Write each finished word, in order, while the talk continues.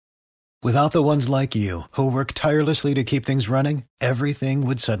Without the ones like you, who work tirelessly to keep things running, everything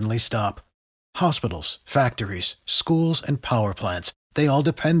would suddenly stop. Hospitals, factories, schools, and power plants, they all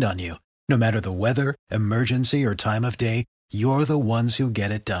depend on you. No matter the weather, emergency, or time of day, you're the ones who get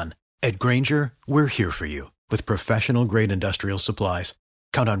it done. At Grainger, we're here for you with professional-grade industrial supplies.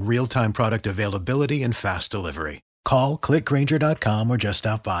 Count on real-time product availability and fast delivery. Call, clickgrainger.com, or just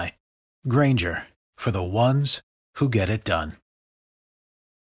stop by. Grainger, for the ones who get it done.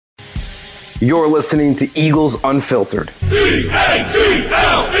 You're listening to Eagles Unfiltered. E-A-G-L-E-S,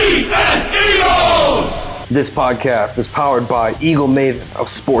 Eagles! This podcast is powered by Eagle Maven of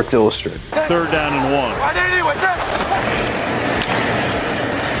Sports Illustrated. 3rd down and 1.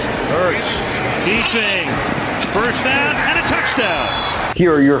 Hurts, keeping, 1st down and a touchdown.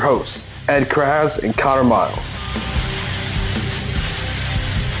 Here are your hosts, Ed Kraz and Connor Miles.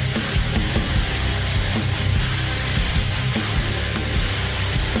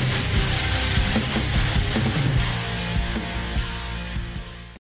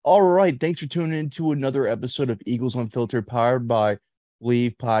 All right, thanks for tuning in to another episode of Eagles Unfiltered, powered by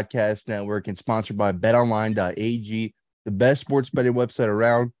Believe Podcast Network and sponsored by betonline.ag, the best sports betting website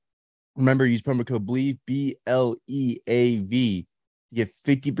around. Remember, use promo code BLEAV, B-L-E-A-V, to get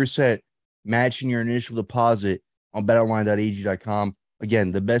 50% matching your initial deposit on betonline.ag.com.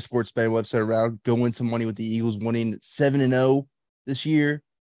 Again, the best sports betting website around. Go win some money with the Eagles winning 7-0 this year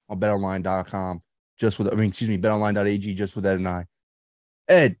on betonline.com. betonline.ag, just with Ed and I.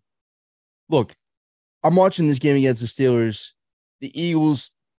 Ed, look, I'm watching this game against the Steelers. The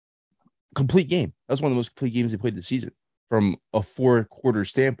Eagles, complete game. That's one of the most complete games they played this season from a 4-quarter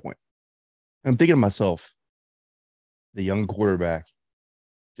standpoint. I'm thinking to myself, the young quarterback,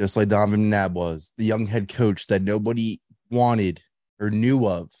 just like Donovan McNabb was, the young head coach that nobody wanted or knew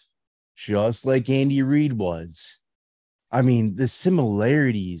of, just like Andy Reid was. I mean, the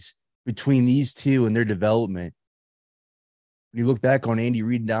similarities between these two and their development. When you look back on Andy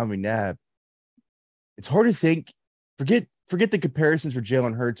Reid and Donovan McNabb, it's hard to think. Forget the comparisons for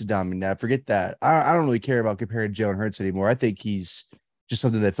Jalen Hurts and Donovan McNabb. Forget that. I don't really care about comparing Jalen Hurts anymore. I think he's just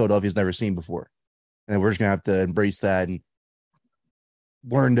something that Philadelphia's never seen before. And we're just going to have to embrace that and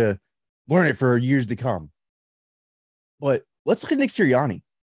learn it for years to come. But let's look at Nick Sirianni.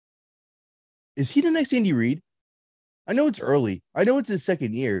 Is he the next Andy Reid? I know it's early. I know it's his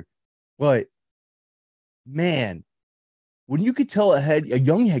second year. But, man, when you could tell a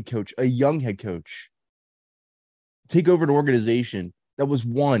young head coach take over an organization that was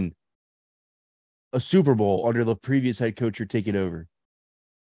won a Super Bowl under the previous head coach you're taking over,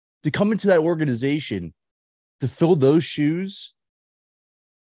 to come into that organization, to fill those shoes,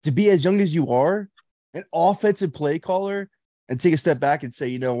 to be as young as you are, an offensive play caller, and take a step back and say,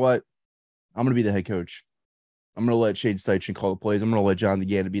 you know what, I'm going to be the head coach. I'm going to let Shane Steichen call the plays. I'm going to let John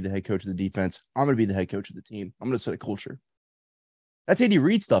DeGanna be the head coach of the defense. I'm going to be the head coach of the team. I'm going to set a culture. That's Andy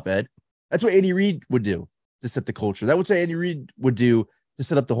Reid stuff, Ed. That's what Andy Reid would do to set the culture. That would say Andy Reid would do to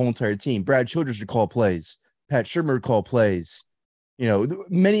set up the whole entire team. Brad Childress would call plays. Pat Shurmur would call plays. You know,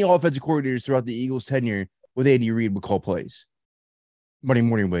 many offensive coordinators throughout the Eagles' tenure with Andy Reid would call plays. Monday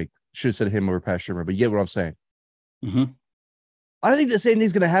Morning Wake. Should have said him over Pat Shurmur, but you get what I'm saying. Mm-hmm. I think the same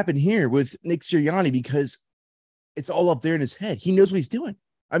thing's going to happen here with Nick Sirianni because it's all up there in his head. He knows what he's doing.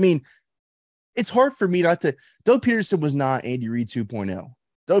 I mean, it's hard for me not to. Doug Peterson was not Andy Reid 2.0.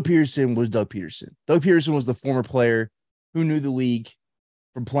 Doug Peterson was Doug Peterson. Doug Peterson was the former player who knew the league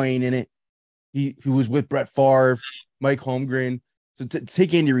from playing in it. He was with Brett Favre, Mike Holmgren. So to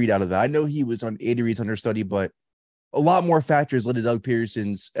take Andy Reid out of that, I know he was on Andy Reid's understudy, but a lot more factors led to Doug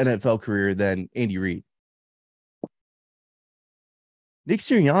Peterson's NFL career than Andy Reid. Nick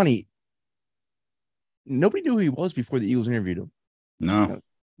Sirianni, nobody knew who he was before the Eagles interviewed him. No.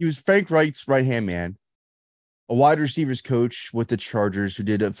 He was Frank Reich's right-hand man, a wide receivers coach with the Chargers who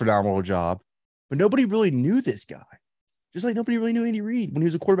did a phenomenal job, but nobody really knew this guy. Just like nobody really knew Andy Reid when he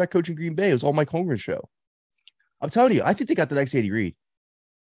was a quarterback coach in Green Bay. It was all Mike Holmgren's show. I'm telling you, I think they got the next Andy Reid.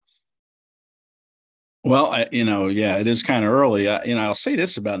 Well, it is kind of early. I'll say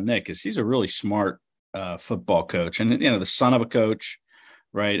this about Nick is he's a really smart football coach and, the son of a coach,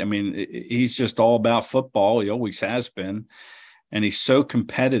 right? I mean, he's just all about football. He always has been. And he's so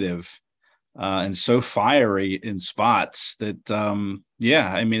competitive and so fiery in spots that,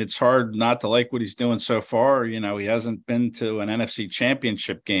 it's hard not to like what he's doing so far. He hasn't been to an NFC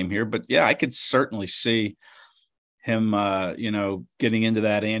championship game here, but I could certainly see him, getting into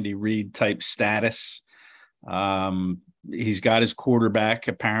that Andy Reid type status. He's got his quarterback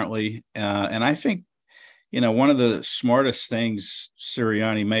apparently. And I think, one of the smartest things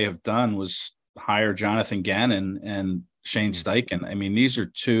Sirianni may have done was hire Jonathan Gannon and Shane Steichen. I mean, these are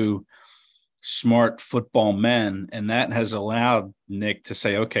two smart football men. And that has allowed Nick to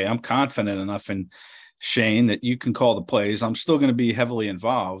say, okay, I'm confident enough in Shane that you can call the plays. I'm still going to be heavily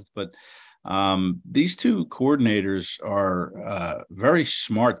involved, but these two coordinators are very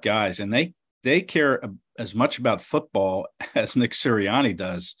smart guys, and they care as much about football as Nick Sirianni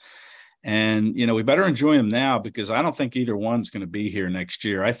does. And, we better enjoy them now, because I don't think either one's going to be here next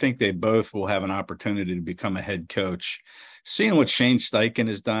year. I think they both will have an opportunity to become a head coach. Seeing what Shane Steichen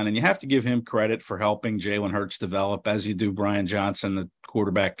has done, and you have to give him credit for helping Jalen Hurts develop, as you do Brian Johnson, the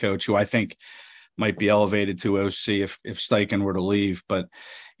quarterback coach, who I think might be elevated to OC if Steichen were to leave. But,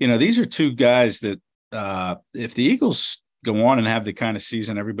 these are two guys that if the Eagles go on and have the kind of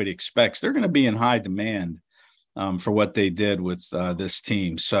season everybody expects, they're going to be in high demand for what they did with this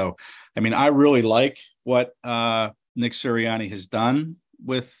team. So, I really like what Nick Sirianni has done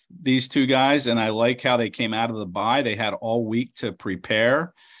with these two guys, and I like how they came out of the bye. They had all week to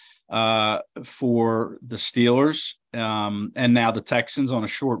prepare for the Steelers and now the Texans on a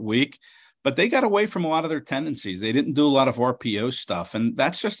short week. But they got away from a lot of their tendencies. They didn't do a lot of RPO stuff, and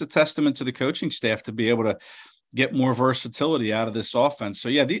that's just a testament to the coaching staff to be able to get more versatility out of this offense. So,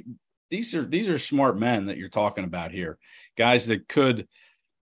 yeah, these are smart men that you're talking about here, guys that could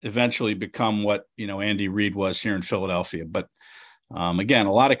eventually become what, Andy Reid was here in Philadelphia. But again,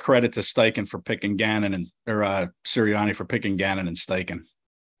 a lot of credit to Steichen for picking Gannon or Sirianni for picking Gannon and Steichen.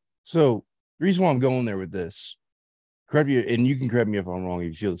 So the reason why I'm going there with this, correct me, and you can correct me if I'm wrong if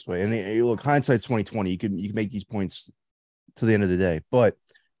you feel this way. And look, hindsight's 2020. You can make these points to the end of the day. But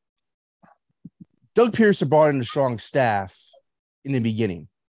Doug Pearson brought in a strong staff in the beginning.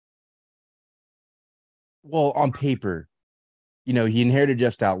 Well, on paper, he inherited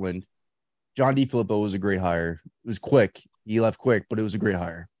Jeff Stoutland. John DeFilippo was a great hire. It was quick. He left quick, but it was a great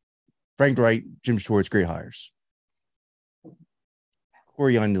hire. Frank Wright, Jim Schwartz, great hires.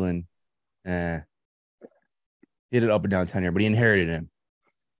 Corey Underlin, hit it up and down tenure, but he inherited him.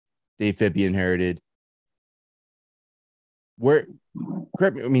 Dave Phippie inherited.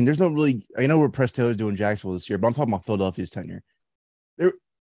 Correct me, there's no really, I know what Press Taylor's doing in Jacksonville this year, but I'm talking about Philadelphia's tenure. There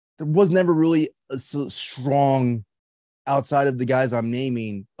was never really a strong, outside of the guys I'm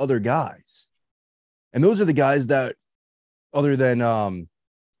naming, other guys. And those are the guys that, other than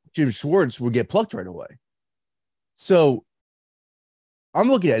Jim Schwartz, would get plucked right away. So I'm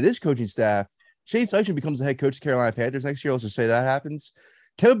looking at this coaching staff. Shane Steichen becomes the head coach of Carolina Panthers next year. Let's just say that happens.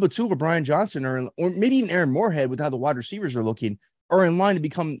 Kevin Batul or Brian Johnson or maybe even Aaron Moorhead, with how the wide receivers are looking, are in line to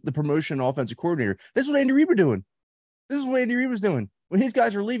become the promotion offensive coordinator. This is what Andy Reid was doing. When his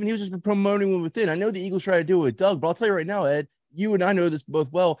guys were leaving, he was just promoting them within. I know the Eagles try to do it with Doug, but I'll tell you right now, Ed, you and I know this both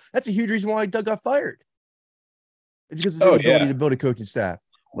well. That's a huge reason why Doug got fired. It's because of his inability to build a coaching staff.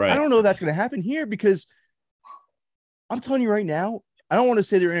 Right. I don't know if that's going to happen here, because I'm telling you right now, I don't want to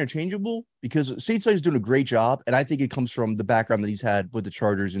say they're interchangeable, because Shane Steichen is doing a great job, and I think it comes from the background that he's had with the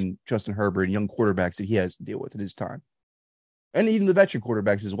Chargers and Justin Herbert and young quarterbacks that he has to deal with at his time, and even the veteran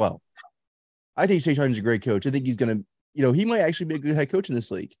quarterbacks as well. I think Shane Steichen is a great coach. I think he's going to, he might actually be a good head coach in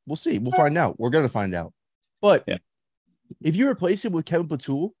this league. We'll see. We'll find out. We're going to find out. But if you replace him with Kevin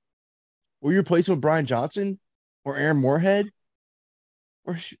Batul, or you replace him with Brian Johnson or Aaron Moorhead,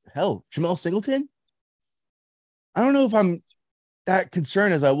 or hell, Jamel Singleton, I don't know if I'm that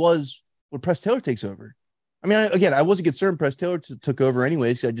concerned as I was when Press Taylor takes over. I wasn't concerned Press Taylor took over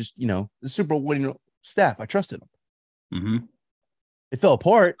anyways. I just, the Super Bowl winning staff, I trusted him. Mm-hmm. It fell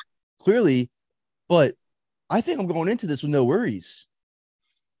apart, clearly, but I think I'm going into this with no worries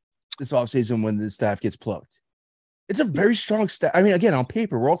this offseason when the staff gets plucked. It's a very strong staff. Again, on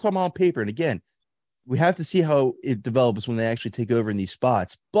paper, we're all talking about on paper. And again, we have to see how it develops when they actually take over in these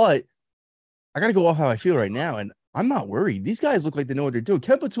spots. But I got to go off how I feel right now, and I'm not worried. These guys look like they know what they're doing.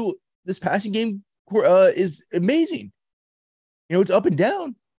 Kevin Batul, this passing game is amazing. It's up and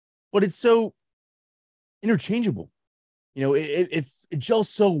down, but it's so interchangeable. It gels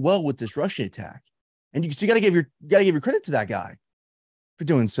so well with this rushing attack, and you got to give your credit to that guy for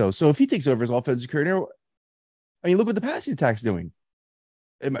doing so. So if he takes over as offensive coordinator, look what the passing attack's doing.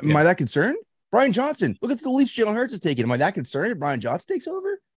 Am I that concerned? Brian Johnson, look at the leaps Jalen Hurts is taking. Am I that concerned if Brian Johnson takes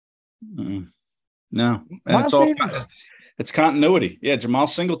over? No. It's continuity. Yeah, Jamal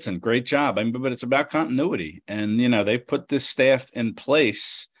Singleton, great job. But it's about continuity. And, they put this staff in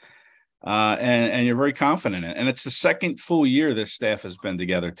place, and you're very confident in it. And it's the second full year this staff has been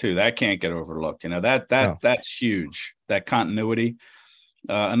together, too. That can't get overlooked. That's huge, that continuity.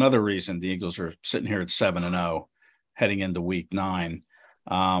 Another reason the Eagles are sitting here at 7-0 heading into week 9.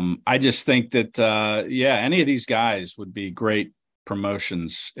 I just think that, any of these guys would be great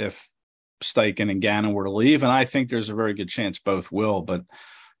promotions if Steichen and Gannon were to leave. And I think there's a very good chance both will. But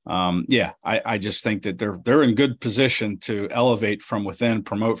I just think that they're in good position to elevate from within,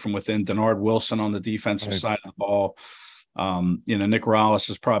 promote from within. Denard Wilson on the defensive side of the ball. Nick Rallis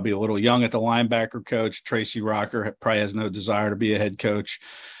is probably a little young at the linebacker coach. Tracy Rocker probably has no desire to be a head coach.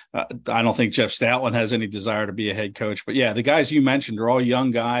 I don't think Jeff Stoutland has any desire to be a head coach. But yeah, the guys you mentioned are all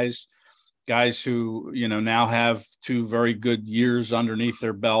young guys who, now have 2 very good years underneath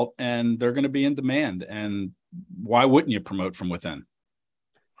their belt, and they're going to be in demand. And why wouldn't you promote from within?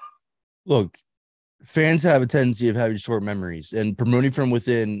 Look, fans have a tendency of having short memories, and promoting from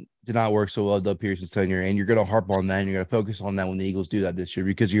within did not work so well Doug Pearson's tenure. And you're going to harp on that, and you're going to focus on that when the Eagles do that this year,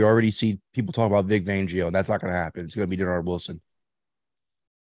 because you already see people talk about Vic Fangio, and that's not going to happen. It's going to be Denard Wilson.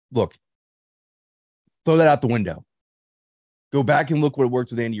 Look, throw that out the window. Go back and look what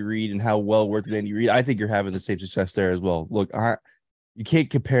worked with Andy Reid and how well it worked with Andy Reid. I think you're having the same success there as well. Look, you can't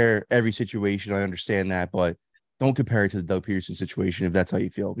compare every situation. I understand that, but don't compare it to the Doug Pearson situation if that's how you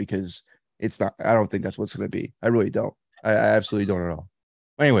feel, because it's not. I don't think that's what's going to be. I really don't. I absolutely don't at all.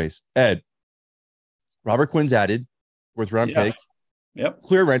 Anyways, Ed, Robert Quinn's added, fourth round pick. Yep.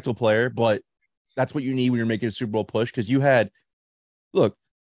 Clear rental player, but that's what you need when you're making a Super Bowl push, because look,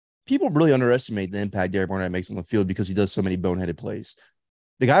 people really underestimate the impact Derek Barnett makes on the field because he does so many boneheaded plays.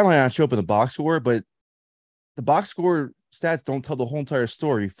 The guy might not show up in the box score, but the box score stats don't tell the whole entire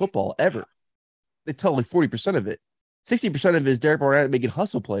story of football ever. They tell like 40% of it. 60% of it is Derek Barnett making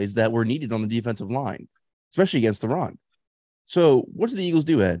hustle plays that were needed on the defensive line, especially against the run. So what did the Eagles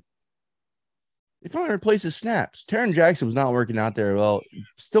do, Ed? They finally replaced his snaps. Taron Jackson was not working out there well.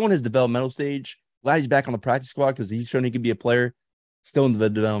 Still in his developmental stage. Glad he's back on the practice squad because he's shown he could be a player. Still in the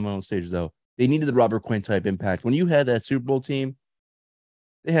developmental stage, though. They needed the Robert Quinn type impact. When you had that Super Bowl team,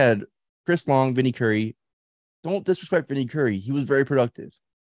 they had Chris Long, Vinny Curry. Don't disrespect Vinny Curry. He was very productive.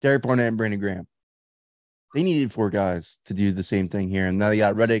 Derek Barnett and Brandon Graham. They needed 4 guys to do the same thing here. And now they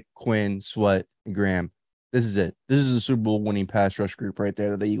got Reddick, Quinn, Sweat, and Graham. This is it. This is a Super Bowl winning pass rush group right there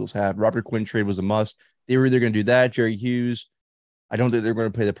that the Eagles have. Robert Quinn trade was a must. They were either going to do that, Jerry Hughes. I don't think they're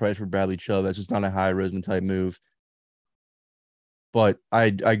going to pay the price for Bradley Chubb. That's just not a high Roseman type move. But I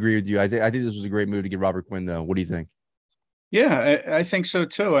agree with you. I think this was a great move to get Robert Quinn, though. What do you think? Yeah, I think so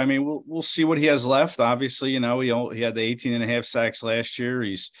too. I mean, we'll see what he has left. Obviously, he had the 18.5 sacks last year.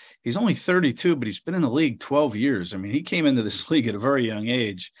 He's only 32, but he's been in the league 12 years. I mean, he came into this league at a very young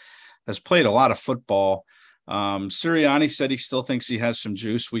age, has played a lot of football. Sirianni said he still thinks he has some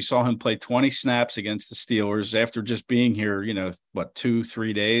juice. We saw him play 20 snaps against the Steelers after just being here,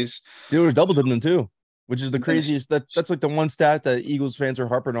 2-3 days. Steelers doubled him too, which is the craziest. That's like the one stat that Eagles fans are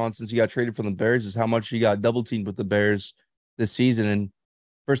harping on since he got traded from the Bears, is how much he got double teamed with the Bears this season. And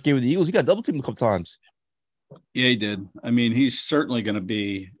first game with the Eagles, he got double teamed a couple times. Yeah, he did. I mean, he's certainly going to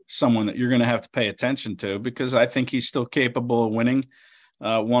be someone that you're going to have to pay attention to, because I think he's still capable of winning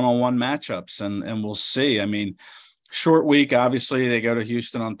one-on-one matchups, and we'll see. I mean, short week, obviously they go to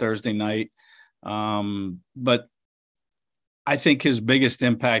Houston on Thursday night. But I think his biggest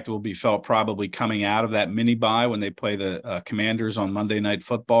impact will be felt probably coming out of that mini bye when they play the Commanders on Monday Night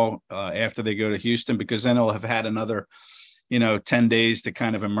Football after they go to Houston, because then he'll have had another, 10 days to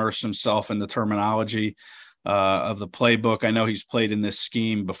kind of immerse himself in the terminology of the playbook. I know he's played in this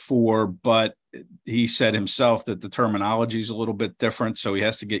scheme before, but he said himself that the terminology is a little bit different, so he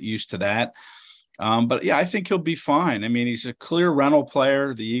has to get used to that. But yeah, I think he'll be fine. I mean, he's a clear rental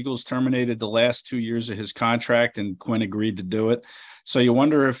player. The Eagles terminated the last 2 years of his contract, and Quinn agreed to do it. So you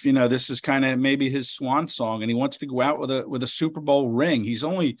wonder if, this is kind of maybe his swan song, and he wants to go out with a Super Bowl ring. He's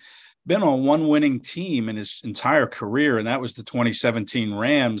only been on one winning team in his entire career, and that was the 2017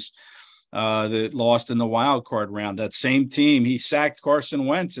 Rams that lost in the wild card round. That same team, he sacked Carson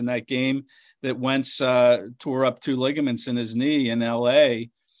Wentz in that game that Wentz tore up 2 ligaments in his knee in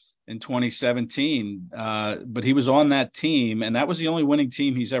L.A. in 2017. But he was on that team, and that was the only winning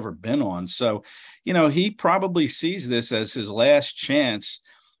team he's ever been on. So, he probably sees this as his last chance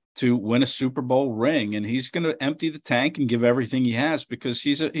to win a Super Bowl ring, and he's going to empty the tank and give everything he has, because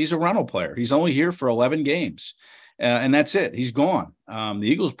he's a rental player. He's only here for 11 games. And that's it. He's gone. The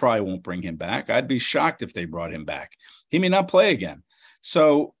Eagles probably won't bring him back. I'd be shocked if they brought him back. He may not play again.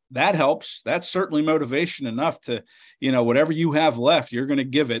 So that helps. That's certainly motivation enough to, whatever you have left, you're going to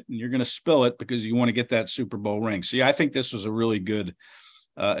give it, and you're going to spill it because you want to get that Super Bowl ring. So, yeah, I think this was a really good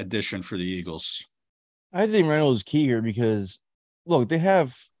addition for the Eagles. I think Reynolds is key here because, look, they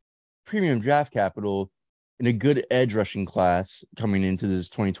have premium draft capital and a good edge rushing class coming into this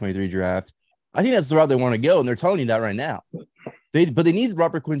 2023 draft. I think that's the route they want to go, and they're telling you that right now. But they need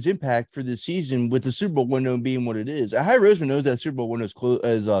Robert Quinn's impact for this season, with the Super Bowl window being what it is. Howie Roseman knows that Super Bowl window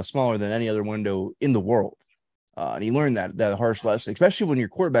is smaller than any other window in the world. And he learned that harsh lesson, especially when your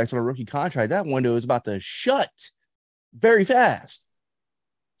quarterback's on a rookie contract. That window is about to shut very fast.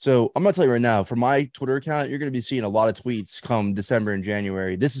 So I'm going to tell you right now, for my Twitter account, you're going to be seeing a lot of tweets come December and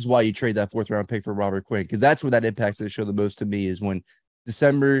January. This is why you trade that 4th-round pick for Robert Quinn, because that's where that impact's going to show the most to me is when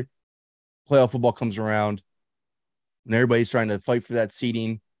December playoff football comes around and everybody's trying to fight for that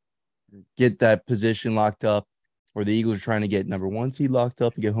seeding, get that position locked up, or the Eagles are trying to get number 1 seed locked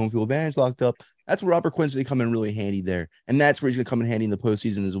up and get home field advantage locked up. That's where Robert Quinn's going to come in really handy there. And that's where he's going to come in handy in the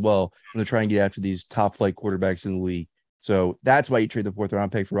postseason as well when they're trying to get after these top flight quarterbacks in the league. So that's why you trade the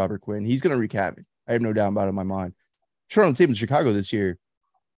 4th-round pick for Robert Quinn. He's going to wreak havoc. I have no doubt about it in my mind. Sure, on the team in Chicago this year,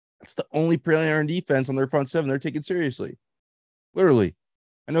 that's the only perimeter defense on their front seven they're taking seriously. Literally.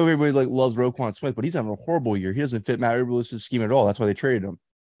 I know everybody loves Roquan Smith, but he's having a horrible year. He doesn't fit Matt Eberflus's scheme at all. That's why they traded him.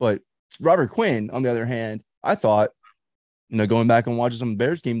 But Robert Quinn, on the other hand, I thought, going back and watching some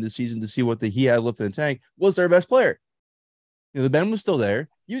Bears game this season to see what he had left in the tank, was their best player. The Ben was still there.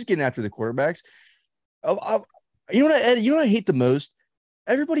 He was getting after the quarterbacks. You know what I hate the most?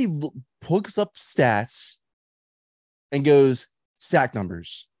 Everybody picks up stats and goes, sack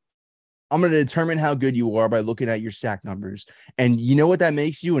numbers. I'm going to determine how good you are by looking at your sack numbers. And you know what that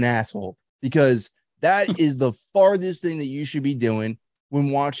makes you? An asshole. Because that is the farthest thing that you should be doing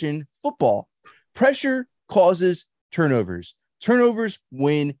when watching football. Pressure causes turnovers. Turnovers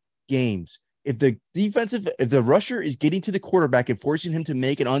win games. If the rusher is getting to the quarterback and forcing him to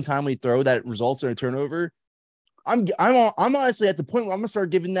make an untimely throw that results in a turnover, I'm honestly at the point where I'm going to start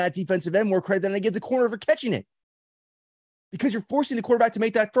giving that defensive end more credit than I give the corner for catching it. Because you're forcing the quarterback to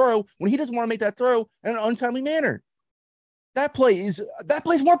make that throw when he doesn't want to make that throw in an untimely manner. That play is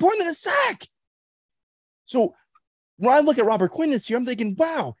more important than a sack. So when I look at Robert Quinn this year, I'm thinking,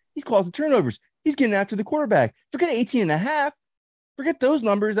 wow, he's causing turnovers. He's getting after the quarterback. Forget 18.5. Forget those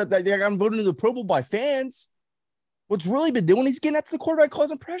numbers that I'm voting to the Pro Bowl by fans. What's really been doing, he's getting after the quarterback,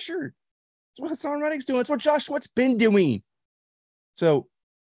 causing pressure. That's what Hassan Reddick's doing. That's what Josh Sweat's been doing. So,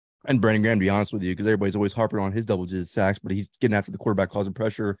 and Brandon Graham, to be honest with you, because everybody's always harping on his double-digit sacks, but he's getting after the quarterback, causing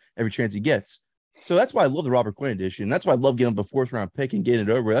pressure every chance he gets. So that's why I love the Robert Quinn edition. That's why I love getting up the 4th-round pick and getting it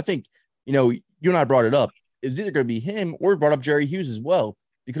over. I think, you and I brought it up. It was either going to be him or brought up Jerry Hughes as well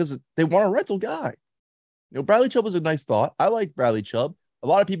because they want a rental guy. Bradley Chubb was a nice thought. I like Bradley Chubb. A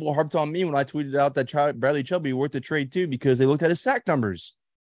lot of people harped on me when I tweeted out that Bradley Chubb be worth the trade too because they looked at his sack numbers.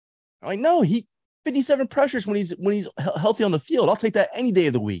 I'm like, no, he 57 pressures when he's healthy on the field. I'll take that any day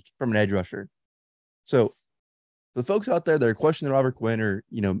of the week from an edge rusher. So the folks out there that are questioning Robert Quinn or,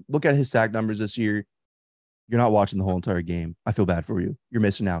 look at his sack numbers this year. You're not watching the whole entire game. I feel bad for you. You're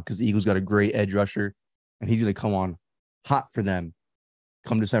missing out because the Eagles got a great edge rusher and he's going to come on hot for them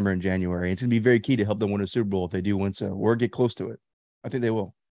come December and January. It's going to be very key to help them win a Super Bowl if they do win so or get close to it. I think they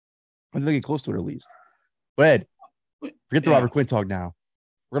will. I think they get close to it at least. But Ed, forget the Robert Quinn talk now.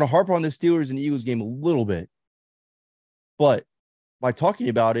 We're going to harp on the Steelers and Eagles game a little bit. But by talking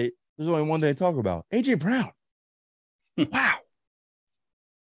about it, there's only one thing to talk about. A.J. Brown. Wow.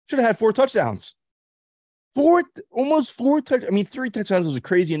 Should have had 4 touchdowns. 3 touchdowns was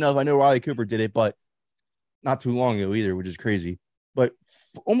crazy enough. I know Riley Cooper did it, but not too long ago either, which is crazy. But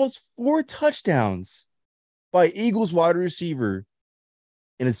almost 4 touchdowns by Eagles wide receiver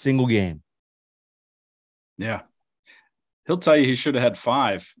in a single game. Yeah. He'll tell you he should have had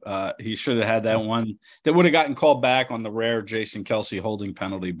 5. He should have had that one that would have gotten called back on the rare Jason Kelce holding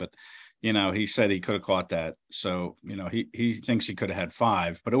penalty. But, he said he could have caught that. So, he thinks he could have had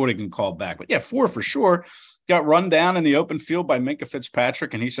 5, but it would have been called back. But, 4 for sure. Got run down in the open field by Minkah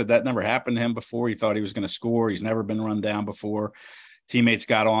Fitzpatrick, and he said that never happened to him before. He thought he was going to score. He's never been run down before. Teammates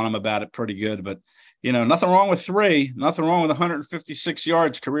got on him about it pretty good. But, nothing wrong with 3. Nothing wrong with 156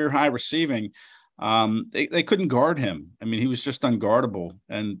 yards, career high receiving. They couldn't guard him. I mean, he was just unguardable.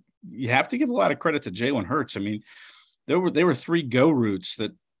 And you have to give a lot of credit to Jalen Hurts. I mean, there were 3 go routes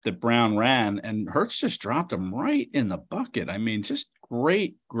that Brown ran, and Hurts just dropped them right in the bucket. I mean, just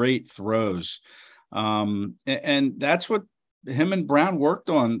great throws. And that's what him and Brown worked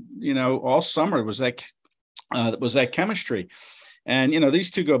on, all summer was that chemistry. And,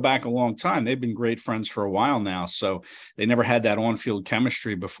 these two go back a long time. They've been great friends for a while now. So they never had that on-field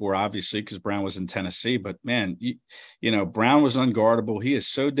chemistry before, obviously, because Brown was in Tennessee. But, man, Brown was unguardable. He is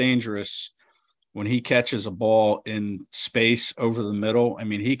so dangerous when he catches a ball in space over the middle. I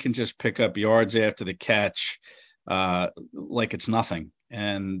mean, he can just pick up yards after the catch like it's nothing.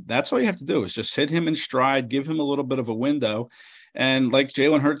 And that's all you have to do is just hit him in stride, give him a little bit of a window. And like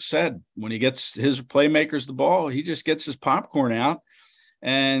Jalen Hurts said, when he gets his playmakers the ball, he just gets his popcorn out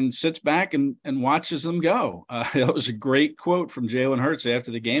and sits back and watches them go. That was a great quote from Jalen Hurts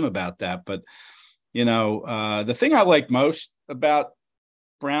after the game about that. But, The thing I like most about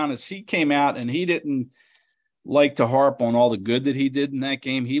Brown is he came out and he didn't like to harp on all the good that he did in that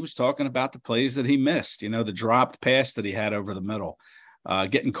game. He was talking about the plays that he missed, the dropped pass that he had over the middle,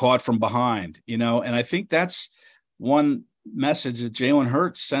 getting caught from behind, and I think that's one message that Jalen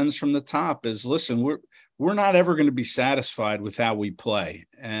Hurts sends from the top is, listen, we're not ever going to be satisfied with how we play.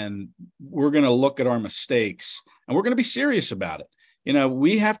 And we're going to look at our mistakes and we're going to be serious about it.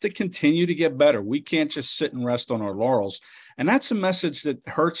 We have to continue to get better. We can't just sit and rest on our laurels. And that's a message that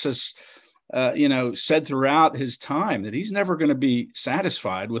Hurts has, said throughout his time, that he's never going to be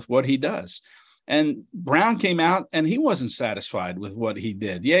satisfied with what he does. And Brown came out and he wasn't satisfied with what he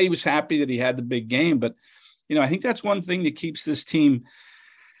did. Yeah, he was happy that he had the big game, but I think that's one thing that keeps this team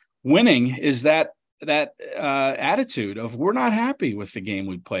winning is that attitude of we're not happy with the game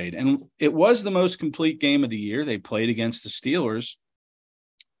we played. And it was the most complete game of the year. They played against the Steelers,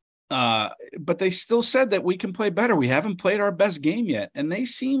 but they still said that we can play better. We haven't played our best game yet. And they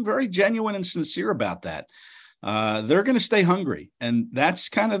seem very genuine and sincere about that. They're going to stay hungry. And that's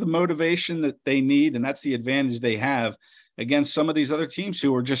kind of the motivation that they need. And that's the advantage they have against some of these other teams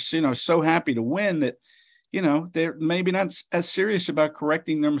who are just, so happy to win that, they're maybe not as serious about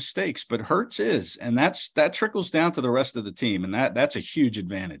correcting their mistakes, but Hurts is, and that trickles down to the rest of the team, and that's a huge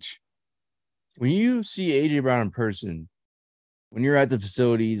advantage. When you see AJ Brown in person, when you're at the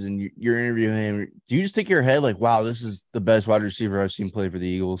facilities and you're interviewing him, do you just think in your head like, "Wow, this is the best wide receiver I've seen play for the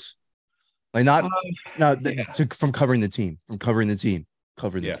Eagles"? Like from covering the team, covering the team.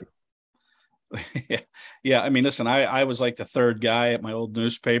 Yeah. I mean, listen, I was like the third guy at my old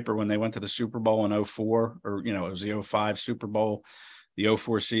newspaper when they went to the Super Bowl in 2004, or, it was the 2005 Super Bowl, the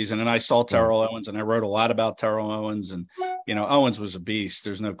 2004 season. And I saw Terrell Owens and I wrote a lot about Terrell Owens, and, Owens was a beast.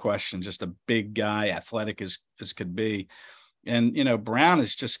 There's no question, just a big guy, athletic as could be. And, Brown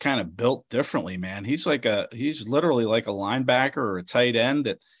is just kind of built differently, man. He's literally like a linebacker or a tight end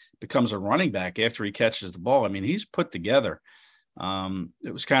that becomes a running back after he catches the ball. I mean, he's put together.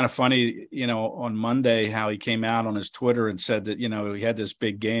 It was kind of funny, on Monday, how he came out on his Twitter and said that, he had this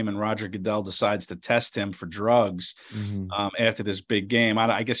big game and Roger Goodell decides to test him for drugs after this big game.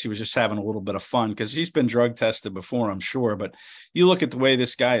 I guess he was just having a little bit of fun because he's been drug tested before, I'm sure. But you look at the way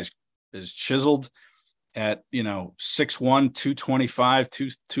this guy is chiseled at, 6'1", 225,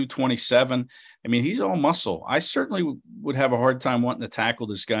 227. I mean, he's all muscle. I certainly would have a hard time wanting to tackle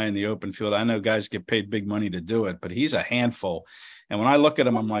this guy in the open field. I know guys get paid big money to do it, but he's a handful. And when I look at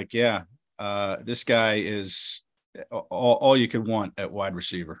him, I'm like, yeah, this guy is all you could want at wide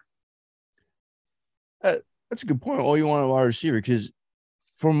receiver. That's a good point. All you want at wide receiver, because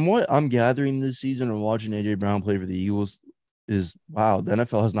from what I'm gathering this season or watching AJ Brown play for the Eagles is, wow, the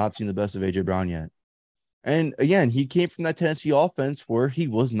NFL has not seen the best of AJ Brown yet. And again, he came from that Tennessee offense where he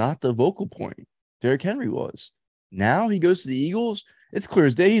was not the vocal point. Derrick Henry was. Now he goes to the Eagles. It's clear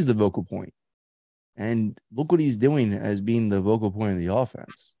as day he's the vocal point. And look what he's doing as being the vocal point of the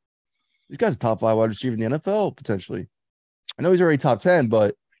offense. This guy's a top 5 wide receiver in the NFL, potentially. I know he's already top 10,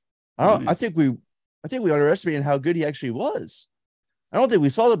 but I think we underestimated how good he actually was. I don't think we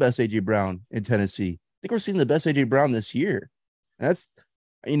saw the best AJ Brown in Tennessee. I think we're seeing the best AJ Brown this year. And that's,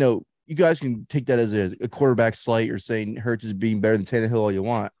 you guys can take that as a quarterback slight or saying Hurts is being better than Tannehill all you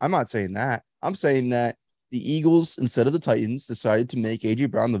want. I'm not saying that. I'm saying that the Eagles, instead of the Titans, decided to make A.J.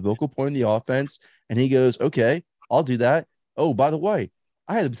 Brown the vocal point of the offense, and he goes, okay, I'll do that. Oh, by the way,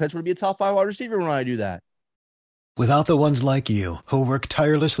 I have the potential to be a top 5 wide receiver when I do that. Without the ones like you, who work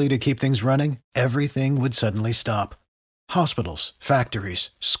tirelessly to keep things running, everything would suddenly stop. Hospitals,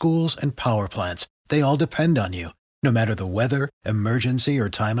 factories, schools, and power plants, they all depend on you. No matter the weather, emergency, or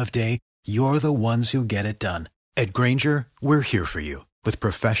time of day, you're the ones who get it done. At Grainger, we're here for you with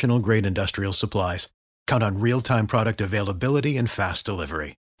professional-grade industrial supplies. Count on real-time product availability and fast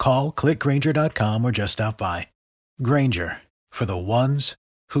delivery. Call, click Grainger.com, or just stop by. Grainger, for the ones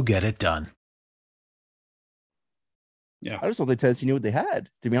who get it done. Yeah, I just don't think Tennessee knew what they had,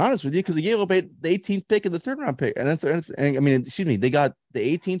 to be honest with you, because they gave up the 18th pick and the third-round pick. They got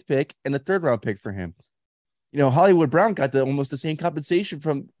the 18th pick and the third-round pick for him. Hollywood Brown got almost the same compensation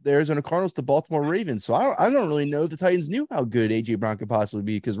from the Arizona Cardinals to Baltimore Ravens. So I don't really know if the Titans knew how good A.J. Brown could possibly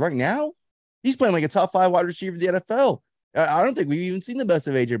be, because right now he's playing like a top 5 wide receiver in the NFL. I don't think we've even seen the best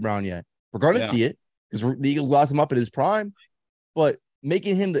of A.J. Brown yet. We're going to see it because the Eagles lost him up in his prime, but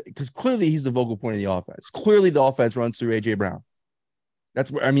making him because clearly he's the vocal point of the offense. Clearly the offense runs through A.J. Brown.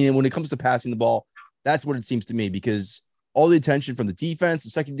 That's where, when it comes to passing the ball, that's what it seems to me, because all the attention from the defense, the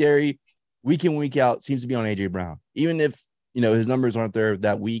secondary, week in, week out, seems to be on A.J. Brown. Even if, his numbers aren't there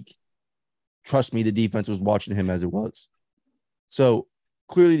that week, trust me, the defense was watching him as it was. So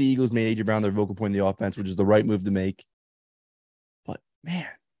clearly the Eagles made A.J. Brown their vocal point in the offense, which is the right move to make. But, man,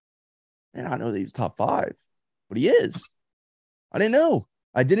 I don't know that he was top 5. But he is. I didn't know.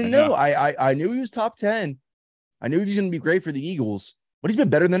 I didn't know. I knew he was top 10. I knew he was going to be great for the Eagles, but he's been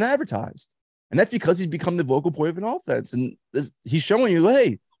better than advertised. And that's because he's become the vocal point of an offense. And he's showing you,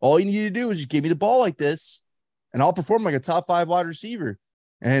 hey, all you need to do is just give me the ball like this, and I'll perform like a top 5 wide receiver.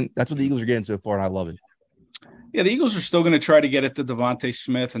 And that's what the Eagles are getting so far, and I love it. Yeah, the Eagles are still going to try to get it to Devontae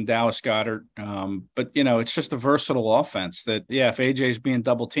Smith and Dallas Goedert. But, it's just a versatile offense that, if AJ is being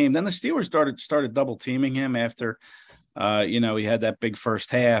double teamed, then the Steelers started double teaming him after, he had that big first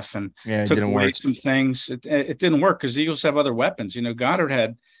half and took away some things. It didn't work because the Eagles have other weapons. Goddard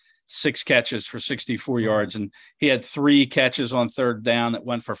had 6 catches for 64 yards, and he had 3 catches on third down that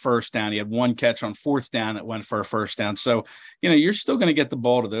went for first down. He had 1 catch on fourth down that went for a first down. So, you're still going to get the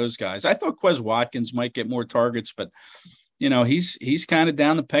ball to those guys. I thought Quez Watkins might get more targets, but, he's kind of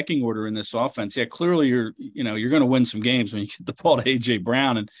down the pecking order in this offense. Yeah, clearly you're going to win some games when you get the ball to A.J.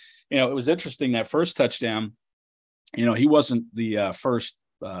 Brown. And, it was interesting that first touchdown, he wasn't the first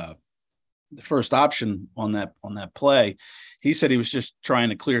option on that play. He said he was just trying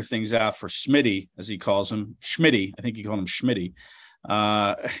to clear things out for Smitty, as he calls him. Schmitty. I think he called him Schmitty.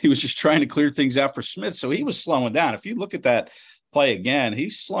 He was just trying to clear things out for Smith. So he was slowing down. If you look at that play again,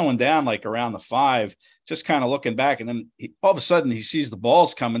 he's slowing down like around the 5, just kind of looking back. And then all of a sudden he sees the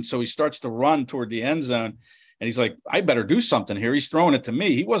ball's coming. So he starts to run toward the end zone. And he's like, I better do something here. He's throwing it to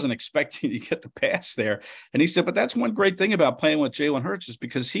me. He wasn't expecting to get the pass there. And he said, but that's one great thing about playing with Jalen Hurts is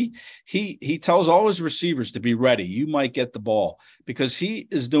because he tells all his receivers to be ready. You might get the ball because he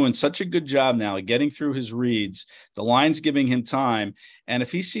is doing such a good job now of getting through his reads. The line's giving him time. And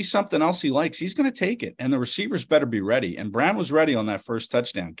if he sees something else he likes, he's going to take it. And the receivers better be ready. And Brown was ready on that first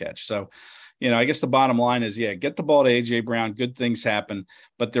touchdown catch. So, I guess the bottom line is, get the ball to A.J. Brown. Good things happen.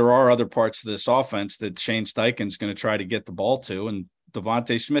 But there are other parts of this offense that Shane Steichen's going to try to get the ball to. And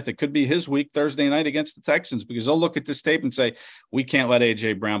Devontae Smith, it could be his week Thursday night against the Texans because they'll look at this tape and say, we can't let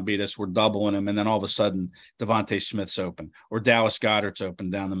A.J. Brown beat us. We're doubling him. And then all of a sudden, Devontae Smith's open or Dallas Goedert's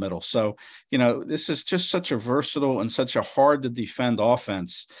open down the middle. So, this is just such a versatile and such a hard to defend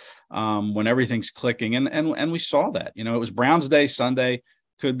offense when everything's clicking. And we saw that. It was Brown's day Sunday.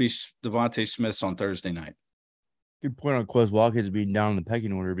 Could be Devontae Smith's on Thursday night. Good point on Quez Watkins being down in the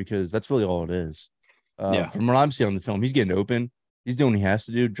pecking order because that's really all it is. From what I'm seeing on the film, he's getting open. He's doing what he has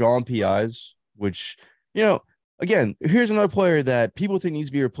to do, drawing PIs, which, again, here's another player that people think needs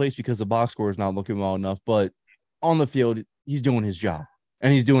to be replaced because the box score is not looking well enough. But on the field, he's doing his job.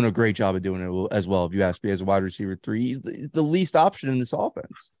 And he's doing a great job of doing it as well. If you ask me, as a wide receiver 3, he's the least option in this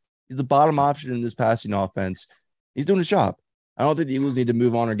offense. He's the bottom option in this passing offense. He's doing his job. I don't think the Eagles need to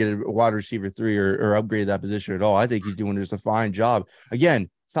move on or get a wide receiver 3 or upgrade that position at all. I think he's doing just a fine job. Again,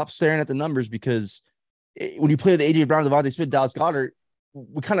 stop staring at the numbers because when you play with A.J. Brown, Devontae Smith, Dallas Goedert,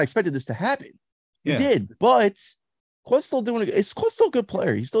 we kind of expected this to happen. He did, but Quest's still doing it. Quest's still a good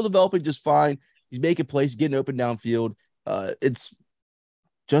player. He's still developing just fine. He's making plays, getting open downfield. It's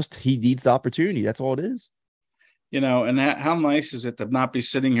just he needs the opportunity. That's all it is. And how nice is it to not be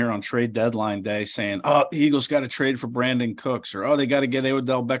sitting here on trade deadline day saying, oh, the Eagles got to trade for Brandon Cooks or, oh, they got to get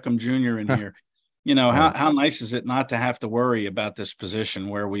Odell Beckham Jr. in here. How nice is it not to have to worry about this position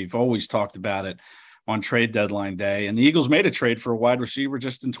where we've always talked about it on trade deadline day. And the Eagles made a trade for a wide receiver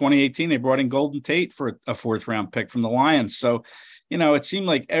just in 2018. They brought in Golden Tate for a 4th round pick from the Lions. So, it seemed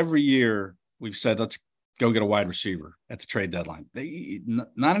like every year we've said, let's go get a wide receiver at the trade deadline.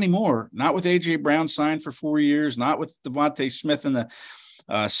 Not anymore. Not with A.J. Brown signed for 4 years, not with Devontae Smith in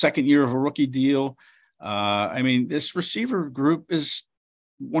the second year of a rookie deal. This receiver group is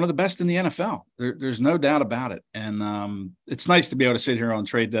one of the best in the NFL. There's no doubt about it. And it's nice to be able to sit here on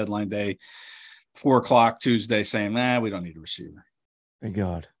trade deadline day, 4:00 Tuesday saying, we don't need a receiver. Thank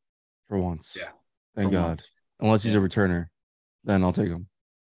God for once. Yeah. Thank God. Once. Unless he's a returner, then I'll take him.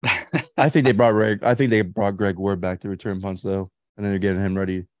 I think they brought Greg Ward back to return punts though, and then they're getting him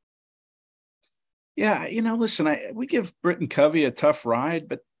ready. Yeah, listen, we give Britton Covey a tough ride,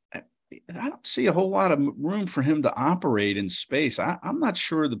 but I don't see a whole lot of room for him to operate in space. I'm not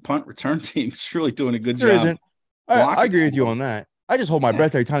sure the punt return team is really doing a good job. Isn't. I agree with you on that. I just hold my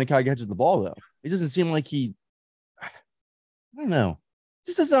breath every time the guy catches the ball though. It doesn't seem like I don't know. It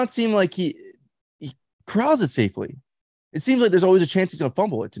just does not seem like he corrals it safely. It seems like there's always a chance he's going to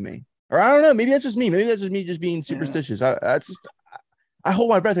fumble it to me. Or I don't know. Maybe that's just me. Maybe that's just me just being superstitious. I hold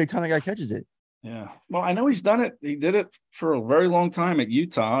my breath every time the guy catches it. Yeah. Well, I know he's done it. He did it for a very long time at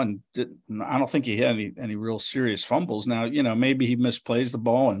Utah, and I don't think he had any real serious fumbles. Now, maybe he misplays the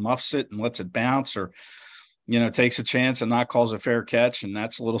ball and muffs it and lets it bounce or, takes a chance and not calls a fair catch, and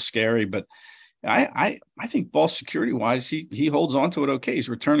that's a little scary. But I think ball security wise, he holds on to it okay. He's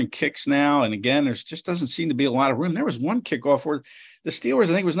returning kicks now, and again, there's just doesn't seem to be a lot of room. There was one kickoff where the Steelers, I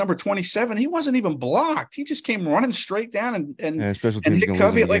think it was number 27, he wasn't even blocked. He just came running straight down and hit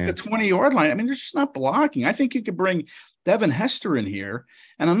Covey at like the 20-yard line. I mean, they're just not blocking. I think you could bring Devin Hester in here,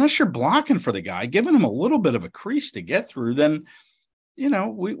 and unless you're blocking for the guy, giving him a little bit of a crease to get through, then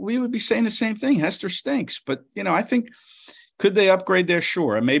we would be saying the same thing. Hester stinks, but I think. Could they upgrade there?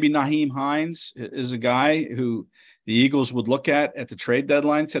 Sure. And maybe Nyheim Hines is a guy who the Eagles would look at the trade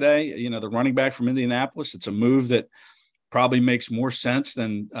deadline today. The running back from Indianapolis. It's a move that probably makes more sense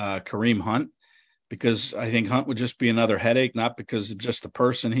than Kareem Hunt, because I think Hunt would just be another headache, not because of just the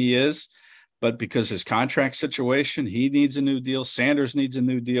person he is, but because his contract situation. He needs a new deal. Sanders needs a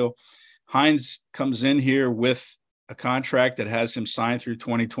new deal. Hines comes in here with a contract that has him signed through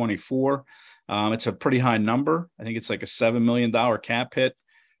 2024. It's a pretty high number. I think it's like a $7 million cap hit,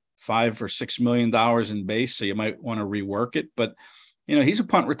 $5 or $6 million in base. So you might want to rework it. But, he's a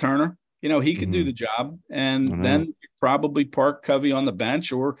punt returner. He could do the job. And then you probably park Covey on the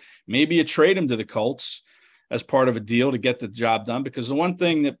bench, or maybe you trade him to the Colts as part of a deal to get the job done. Because the one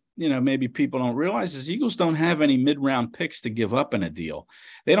thing that, maybe people don't realize is Eagles don't have any mid-round picks to give up in a deal.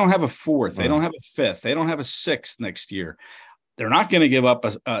 They don't have a fourth. They don't have a fifth. They don't have a sixth next year. They're not going to give up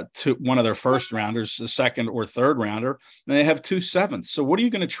to one of their first rounders, the second or third rounder, and they have 2 sevenths. So what are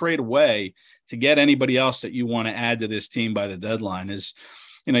you going to trade away to get anybody else that you want to add to this team by the deadline? Is,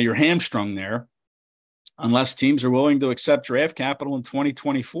 you're hamstrung there unless teams are willing to accept draft capital in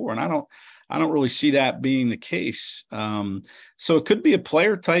 2024. And I don't really see that being the case. So it could be a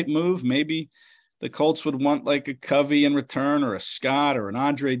player type move. Maybe the Colts would want like a Covey in return, or a Scott, or an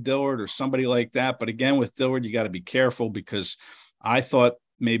Andre Dillard, or somebody like that. But again, with Dillard, you got to be careful, because I thought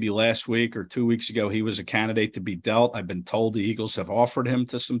maybe last week or 2 weeks ago he was a candidate to be dealt. I've been told the Eagles have offered him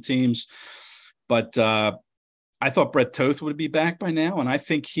to some teams. But I thought Brett Toth would be back by now, and I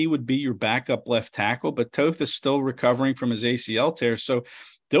think he would be your backup left tackle. But Toth is still recovering from his ACL tear. So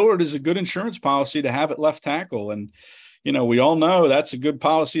Dillard is a good insurance policy to have at left tackle. And we all know that's a good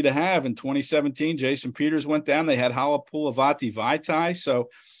policy to have. In 2017, Jason Peters went down. They had Halapoulivaati Vaitai. So,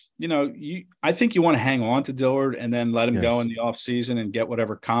 I think you want to hang on to Dillard and then let him go in the offseason and get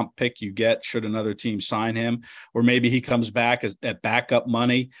whatever comp pick you get should another team sign him. Or maybe he comes back at backup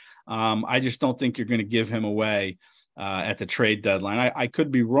money. I just don't think you're going to give him away at the trade deadline. I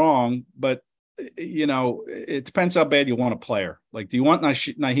could be wrong, but, it depends how bad you want a player. Like, do you want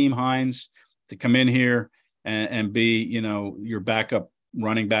Nyheim Hines to come in here and be, your backup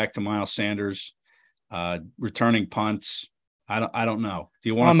running back to Miles Sanders, returning punts? I don't know. Do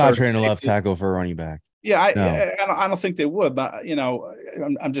you want? I'm not trading a left tackle for a running back. Yeah, I don't think they would, but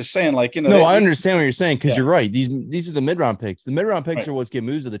I'm just saying, like, No, I understand what you're saying, because you're right. These are the mid-round picks. The mid-round picks are what's get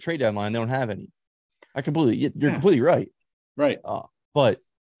moves to the trade deadline. They don't have any. You're completely right. Right. But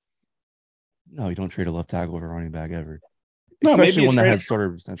no, you don't trade a left tackle for a running back ever, no, especially one that has starter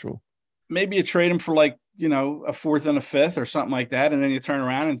potential. Maybe you trade him for a fourth and a fifth or something like that, and then you turn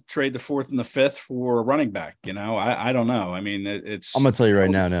around and trade the fourth and the fifth for a running back. I don't know. I mean, it's. I'm gonna tell you right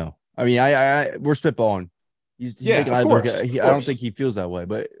now, no. I mean, we're spitballing. He's making I don't think he feels that way,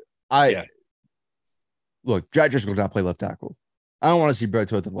 but look, Jack Driscoll does not play left tackle. I don't want to see Brett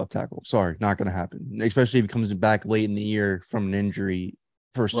Toth at left tackle. Sorry, not going to happen. Especially if he comes back late in the year from an injury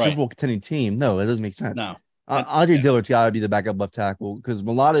for a Super Bowl contending team. No, that doesn't make sense. No, Andre Dillard's got to be the backup left tackle, because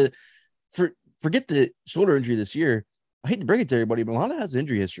forget the shoulder injury this year. I hate to break it to everybody, but Milano has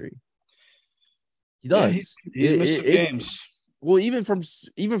injury history. He does. Yeah, he missed games. Well, even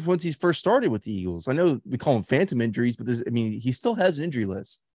once he's first started with the Eagles, I know we call them phantom injuries, but he still has an injury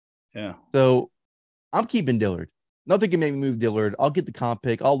list. Yeah. So I'm keeping Dillard. Nothing can make me move Dillard. I'll get the comp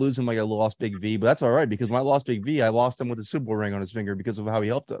pick. I'll lose him like I lost Big V, but that's all right, because when I lost Big V, I lost him with a Super Bowl ring on his finger because of how he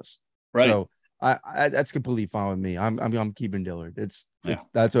helped us. Right. So I that's completely fine with me. I'm keeping Dillard.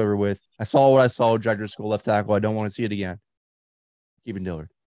 That's over with. I saw what I saw. Jack Driscoll left tackle. I don't want to see it again. Keeping Dillard.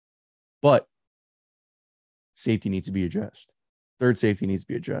 But safety needs to be addressed. Third safety needs to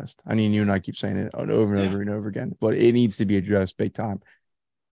be addressed. I mean, you and I keep saying it over and over and over again, but it needs to be addressed big time.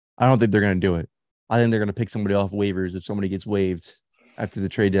 I don't think they're going to do it. I think they're going to pick somebody off waivers if somebody gets waived after the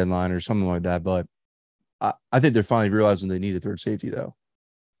trade deadline or something like that. But I think they're finally realizing they need a third safety, though.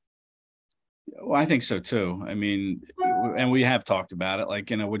 Well, I think so, too. I mean, and we have talked about it.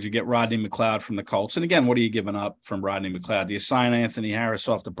 Like, would you get Rodney McLeod from the Colts? And again, what are you giving up from Rodney McLeod? Do you sign Anthony Harris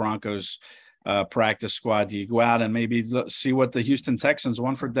off the Broncos practice squad? Do you go out and maybe see what the Houston Texans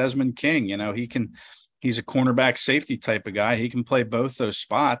want for Desmond King? He's a cornerback safety type of guy. He can play both those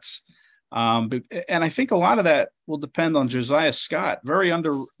spots. And I think a lot of that will depend on Josiah Scott. Very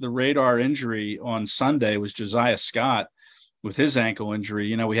under the radar injury on Sunday was Josiah Scott with his ankle injury.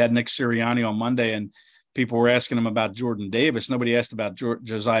 You know, we had Nick Sirianni on Monday, and people were asking him about Jordan Davis. Nobody asked about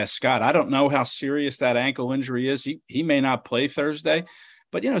Josiah Scott. I don't know how serious that ankle injury is. He may not play Thursday.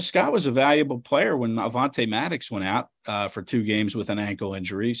 But, you know, Scott was a valuable player when Avonte Maddox went out for 2 games with an ankle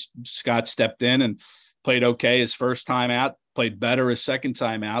injury. Scott stepped in and played okay his first time out, played better his second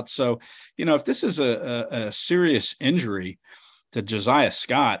time out. So, you know, if this is a serious injury to Josiah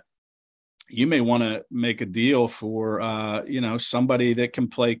Scott, you may want to make a deal for, you know, somebody that can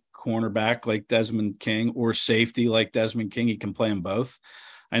play cornerback like Desmond King or safety like Desmond King. He can play them both.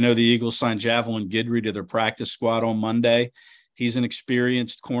 I know the Eagles signed Javelin Guidry to their practice squad on Monday. He's an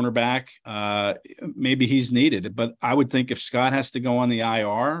experienced cornerback. Maybe he's needed, but I would think if Scott has to go on the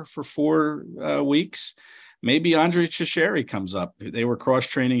IR for 4 weeks, maybe Andre Cheshire comes up. They were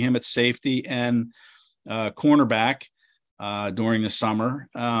cross-training him at safety and cornerback during the summer.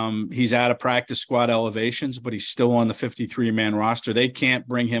 He's out of practice squad elevations, but he's still on the 53-man roster. They can't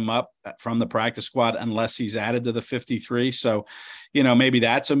bring him up from the practice squad unless he's added to the 53. So, you know, maybe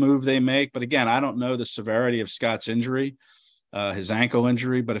that's a move they make. But again, I don't know the severity of Scott's injury. His ankle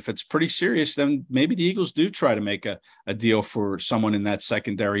injury, but if it's pretty serious, then maybe the Eagles do try to make a deal for someone in that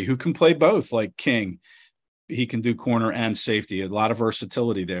secondary who can play both, like King. He can do corner and safety, a lot of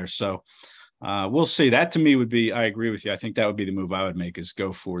versatility there. So we'll see. That to me would be, I agree with you. I think that would be the move I would make, is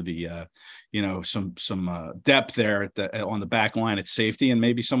go for the, you know, some depth there on the back line at safety, and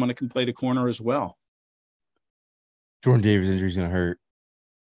maybe someone that can play the corner as well. Jordan Davis injury is going to hurt.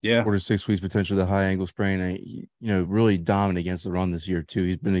 Yeah. 4 to 6 weeks, potentially the high ankle sprain. You know, really dominant against the run this year too.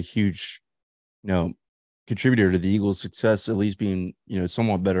 He's been a huge, you know, contributor to the Eagles' success, at least being, you know,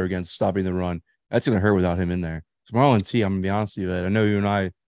 somewhat better against stopping the run. That's going to hurt without him in there. So Marlon T, I'm going to be honest with you, I know you and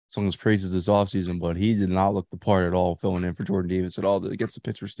I sung his praises this offseason, but he did not look the part at all filling in for Jordan Davis at all against the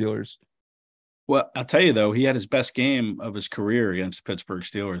Pittsburgh Steelers. Well, I'll tell you, though, he had his best game of his career against the Pittsburgh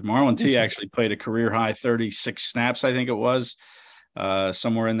Steelers. Marlon T actually played a career-high 36 snaps, I think it was.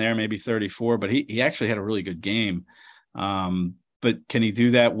 Somewhere in there, maybe 34, but he actually had a really good game. But can he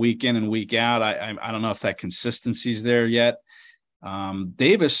do that week in and week out? I don't know if that consistency's there yet.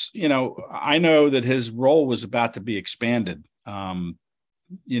 Davis, you know, I know that his role was about to be expanded.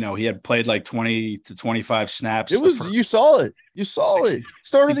 You know, he had played like 20 to 25 snaps. You saw it.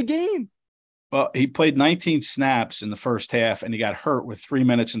 Started the game. Well, he played 19 snaps in the first half, and he got hurt with 3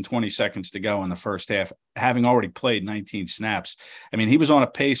 minutes and 20 seconds to go in the first half, having already played 19 snaps. I mean, he was on a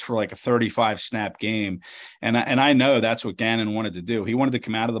pace for like a 35-snap game, and I know that's what Gannon wanted to do. He wanted to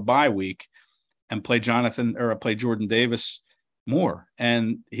come out of the bye week and play Jordan Davis more,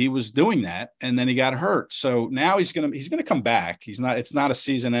 and he was doing that, and then he got hurt. So now he's gonna come back. It's not a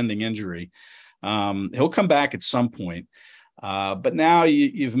season-ending injury. He'll come back at some point. But now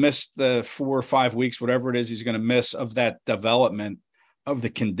you've missed the 4 or 5 weeks, whatever it is he's going to miss of that development of the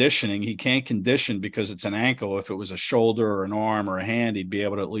conditioning. He can't condition because it's an ankle. If it was a shoulder or an arm or a hand, he'd be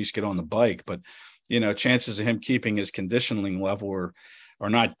able to at least get on the bike. But, you know, chances of him keeping his conditioning level are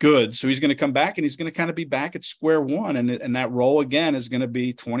not good. So he's going to come back, and he's going to kind of be back at square one. And that role again is going to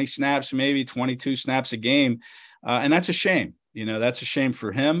be 20 snaps, maybe 22 snaps a game. And that's a shame. You know, that's a shame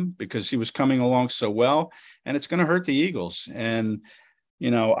for him because he was coming along so well, and it's going to hurt the Eagles. And,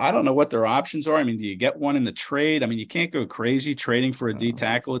 you know, I don't know what their options are. I mean, do you get one in the trade? I mean, you can't go crazy trading for a D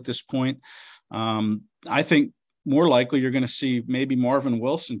tackle at this point. I think more likely you're going to see maybe Marvin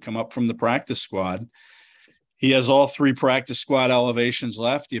Wilson come up from the practice squad. He has all 3 practice squad elevations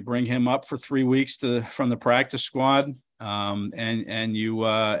left. You bring him up for 3 weeks from the practice squad, and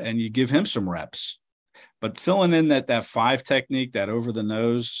you give him some reps. But filling in that 5 technique, that over the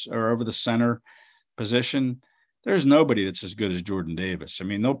nose or over the center position, there's nobody that's as good as Jordan Davis. I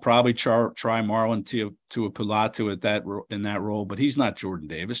mean, they'll probably try Marlon Tuapulatu in that role, but he's not Jordan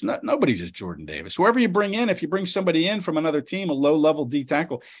Davis. Nobody's as Jordan Davis. Whoever you bring in, if you bring somebody in from another team, a low-level D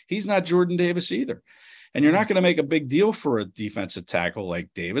tackle, he's not Jordan Davis either. And you're not going to make a big deal for a defensive tackle like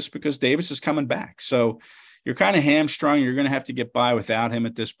Davis because Davis is coming back. So you're kind of hamstrung. You're going to have to get by without him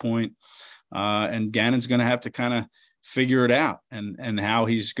at this point. And Gannon's going to have to kind of figure it out and how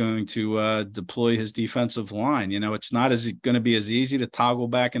he's going to deploy his defensive line. You know, it's not going to be as easy to toggle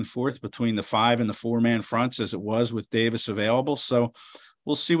back and forth between the 5 and the 4-man fronts as it was with Davis available. So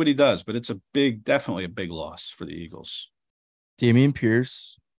we'll see what he does, but it's definitely a big loss for the Eagles. Dameon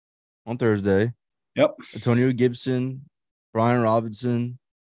Pierce on Thursday. Yep. Antonio Gibson, Brian Robinson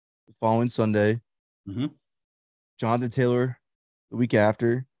the following Sunday. Mm-hmm. Jonathan Taylor the week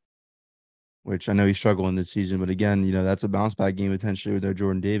after, which I know he's struggling this season, but again, you know, that's a bounce back game potentially with their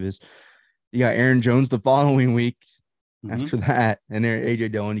Jordan Davis. You got Aaron Jones the following week Mhm. after that. And there, A.J.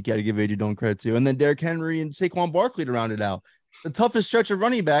 Dillon, you got to give A.J. Dillon credit too. And then Derrick Henry and Saquon Barkley to round it out. The toughest stretch of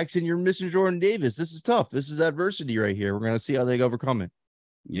running backs, and you're missing Jordan Davis. This is tough. This is adversity right here. We're going to see how they overcome it.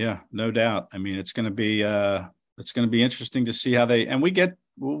 Yeah, no doubt. I mean, it's going to be interesting to see how they, and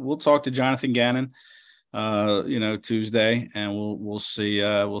we'll talk to Jonathan Gannon Tuesday, and we'll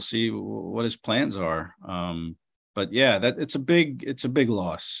see what his plans are. But yeah, it's a big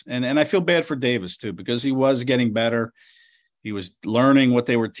loss. And I feel bad for Davis too, because he was getting better. He was learning what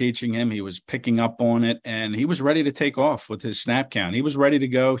they were teaching him. He was picking up on it, and he was ready to take off with his snap count. He was ready to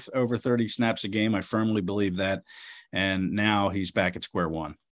go over 30 snaps a game. I firmly believe that. And now he's back at square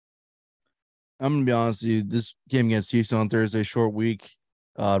one. I'm going to be honest with you. This game against Houston on Thursday, short week,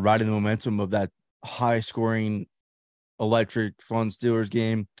 riding the momentum of that high-scoring, electric, fun Steelers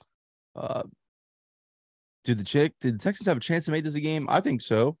game. Did the Texans have a chance to make this a game? I think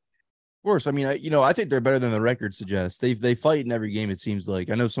so. Of course. I mean, I think they're better than the record suggests. They fight in every game, it seems like.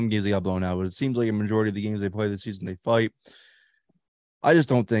 I know some games they got blown out, but it seems like a majority of the games they play this season, they fight. I just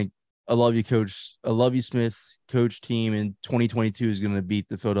don't think I love you, Coach. I love you, Smith, coach team in 2022 is going to beat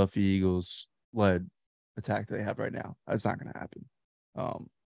the Philadelphia Eagles-led attack they have right now. That's not going to happen.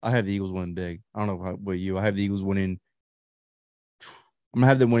 I have the Eagles winning big. I don't know about you. I have the Eagles winning. I'm going to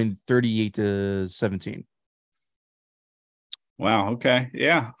have them winning 38-17. Wow. Okay.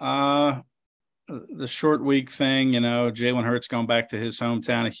 Yeah. The short week thing, Jalen Hurts going back to his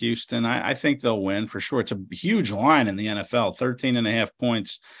hometown of Houston. I think they'll win for sure. It's a huge line in the NFL, 13.5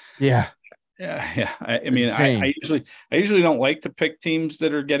 points. Yeah. Yeah. I mean, I usually don't like to pick teams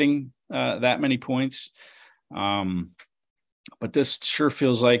that are getting that many points. But this sure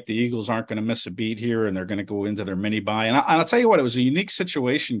feels like the Eagles aren't going to miss a beat here, and they're going to go into their mini bye. And I'll tell you what, it was a unique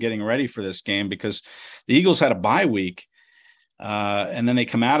situation getting ready for this game because the Eagles had a bye week. And then they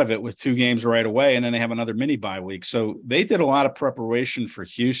come out of it with 2 games right away, and then they have another mini bye week. So they did a lot of preparation for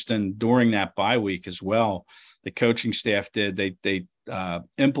Houston during that bye week as well. The coaching staff did. They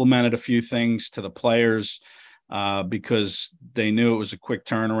implemented a few things to the players because they knew it was a quick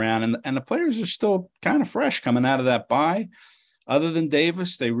turnaround, and the players are still kind of fresh coming out of that bye. Other than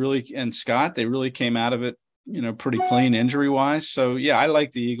Davis, and Scott, they really came out of it, pretty clean injury wise. So yeah, I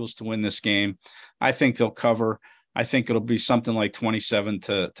like the Eagles to win this game. I think they'll cover. I think it'll be something like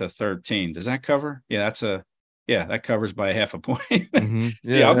 27-13. Does that cover? Yeah, that covers by a half a point. Mm-hmm.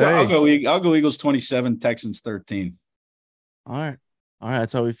 Yeah, I'll go Eagles 27, Texans 13. All right.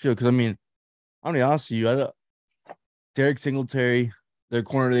 That's how we feel. Because I mean, I'm gonna be honest with you. Derek Singletary, their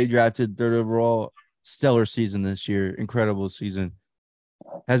corner they drafted, third overall, stellar season this year, incredible season.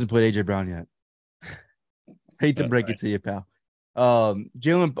 Hasn't played AJ Brown yet. Hate to break it to you, pal.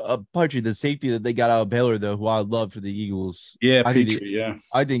 Jalen Pitre, the safety that they got out of Baylor, though, who I love for the Eagles. Yeah, I think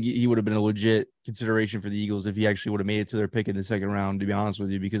he would have been a legit consideration for the Eagles if he actually would have made it to their pick in the second round, to be honest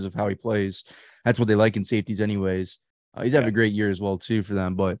with you, because of how he plays. That's what they like in safeties anyways. He's having a great year as well, too, for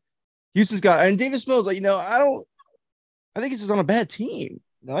them. But Houston's got – and Davis Mills, I think he's just on a bad team.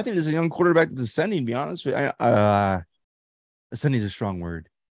 I think there's a young quarterback that's ascending, to be honest with you. Ascending is a strong word.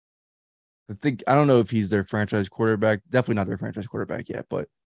 I don't know if he's their franchise quarterback. Definitely not their franchise quarterback yet, but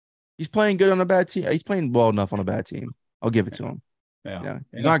he's playing good on a bad team. He's playing well enough on a bad team. I'll give it to him. Yeah.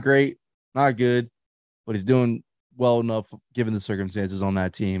 He's not great, not good, but he's doing well enough given the circumstances on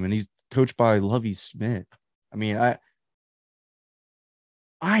that team. And he's coached by Lovie Smith. I mean,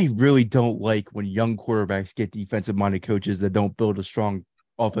 I really don't like when young quarterbacks get defensive-minded coaches that don't build a strong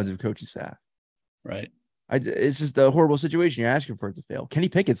offensive coaching staff. Right. It's just a horrible situation. You're asking for it to fail. Kenny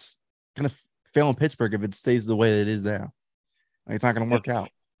Pickett's going to fail in Pittsburgh if it stays the way that it is now. It's not going to work out.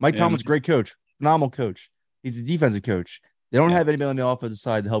 Mike Tomlin's a great coach, phenomenal coach. He's a defensive coach. They don't have anybody on the offensive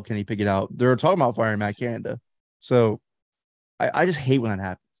side to help Kenny Pickett out. They're talking about firing Matt Canada. So I just hate when that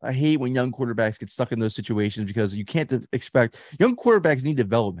happens. I hate when young quarterbacks get stuck in those situations because you can't expect – young quarterbacks need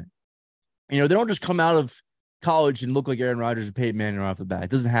development. They don't just come out of college and look like Aaron Rodgers or Peyton Manning right off the bat. It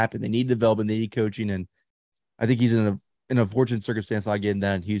doesn't happen. They need development. They need coaching, and I think he's in a fortunate circumstance not getting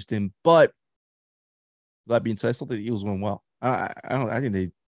that in Houston. But that being said, I still think the Eagles win well. I don't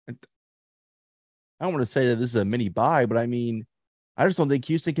want to say that this is a mini bye, but I mean, I just don't think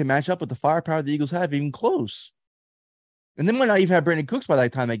Houston can match up with the firepower the Eagles have, even close. And they might not even have Brandon Cooks by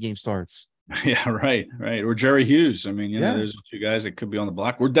that time that game starts. Yeah, right. Or Jerry Hughes. I mean, there's 2 guys that could be on the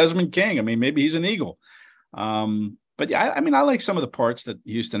block. Or Desmond King. I mean, maybe he's an Eagle. But yeah, I mean, I like some of the parts that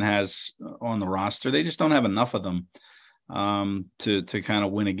Houston has on the roster. They just don't have enough of them to kind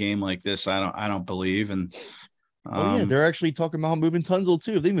of win a game like this. I don't believe. And they're actually talking about moving Tunzel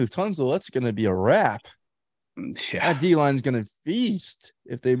too. If they move Tunzel, that's going to be a wrap. Yeah, That D line's going to feast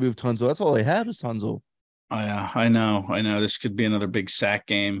if they move Tunzel. That's all they have is Tunzel. I know. This could be another big sack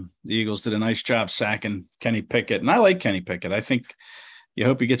game. The Eagles did a nice job sacking Kenny Pickett, and I like Kenny Pickett. I think you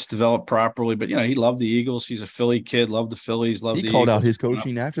hope he gets developed properly, but he loved the Eagles. He's a Philly kid, loved the Phillies, loved the Eagles. He called out his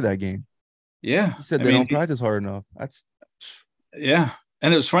coaching after that game. Yeah. He said they don't practice hard enough. Yeah.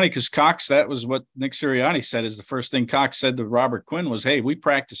 And it was funny because Cox, that was what Nick Sirianni said, is the first thing Cox said to Robert Quinn was, hey, we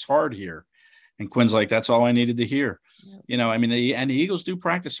practice hard here. And Quinn's like, that's all I needed to hear. Yeah. The Eagles do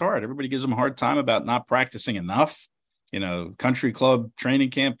practice hard. Everybody gives them a hard time about not practicing enough, country club, training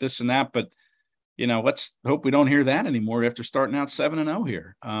camp, this and that. But, let's hope we don't hear that anymore after starting out 7-0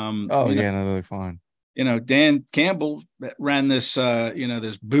 here. No, they're fine. Dan Campbell ran this,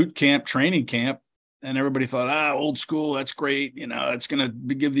 this boot camp, training camp, and everybody thought, old school, that's great. It's going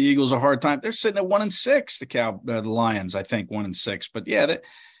to give the Eagles a hard time. They're sitting at 1-6, the Lions, I think 1-6. But yeah,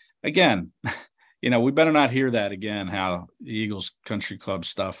 again, we better not hear that again, how the Eagles country club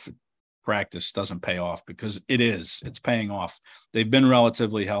stuff practice doesn't pay off, because it's paying off. They've been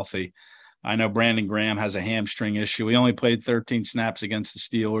relatively healthy. I know Brandon Graham has a hamstring issue. He only played 13 snaps against the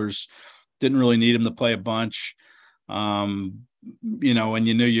Steelers. Didn't really need him to play a bunch. When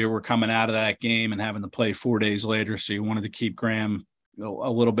you knew you were coming out of that game and having to play 4 days later. So you wanted to keep Graham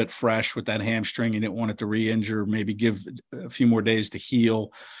a little bit fresh with that hamstring. You didn't want it to re-injure, maybe give a few more days to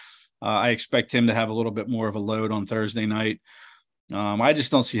heal. I expect him to have a little bit more of a load on Thursday night. I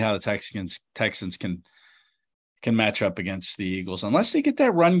just don't see how the Texans can match up against the Eagles unless they get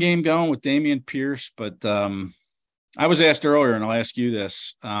that run game going with Dameon Pierce. But I was asked earlier, and I'll ask you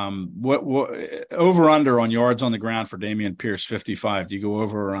this: what over under on yards on the ground for Dameon Pierce 55? Do you go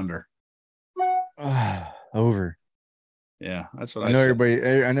over or under? Over. Yeah, that's what I know.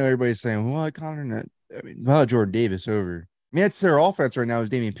 I know everybody's saying, "Well, Connor." About Jordan Davis over. I mean, it's their offense right now is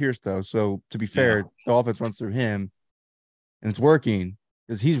Dameon Pierce, though. So to be fair, the offense runs through him, and it's working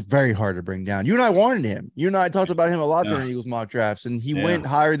because he's very hard to bring down. You and I wanted him. You and I talked about him a lot during Eagles mock drafts, and he went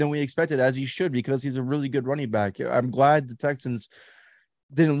higher than we expected, as he should, because he's a really good running back. I'm glad the Texans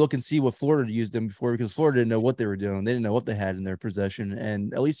didn't look and see what Florida used him before, because Florida didn't know what they were doing. They didn't know what they had in their possession,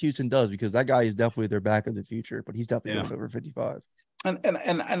 and at least Houston does, because that guy is definitely their back of the future. But he's definitely going over 55.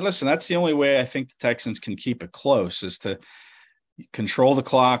 And listen, that's the only way I think the Texans can keep it close, is to control the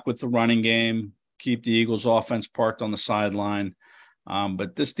clock with the running game, keep the Eagles offense parked on the sideline.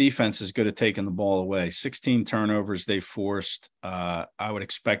 But this defense is good at taking the ball away. 16 turnovers they forced. I would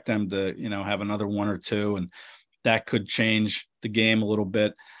expect them to, have another one or two, and that could change the game a little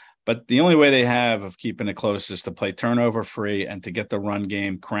bit. But the only way they have of keeping it close is to play turnover free and to get the run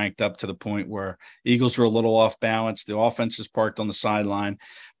game cranked up to the point where Eagles are a little off balance. The offense is parked on the sideline.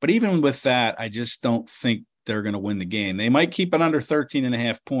 But even with that, I just don't think they're going to win the game. They might keep it under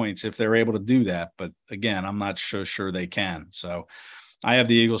 13.5 points if they're able to do that. But again, I'm not so sure they can. So I have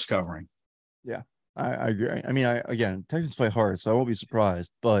the Eagles covering. Yeah, I agree. I mean, again, Texans play hard, so I won't be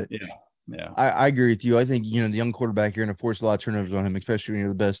surprised. But yeah, I agree with you. I think, the young quarterback, you're going to force a lot of turnovers on him, especially when you're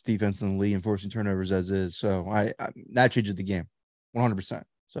the best defense in the league and forcing turnovers as is. So that changes the game 100%.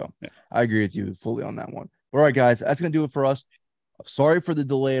 So I agree with you fully on that one. All right, guys, that's going to do it for us. Sorry for the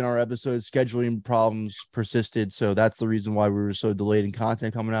delay in our episode. Scheduling problems persisted, so that's the reason why we were so delayed in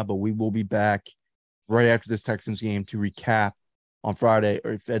content coming out. But we will be back right after this Texans game to recap on Friday,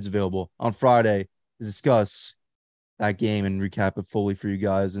 or if Ed's available on Friday, to discuss that game and recap it fully for you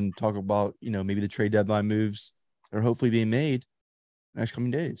guys and talk about, maybe the trade deadline moves that are hopefully being made next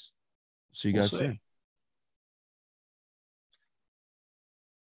coming days. See you guys soon.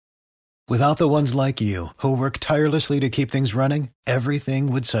 Without the ones like you, who work tirelessly to keep things running,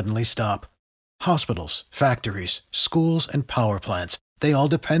 everything would suddenly stop. Hospitals, factories, schools, and power plants, they all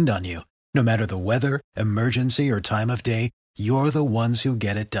depend on you. No matter the weather, emergency, or time of day, you're the ones who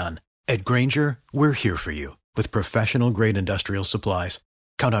get it done. At Grainger, we're here for you with professional-grade industrial supplies.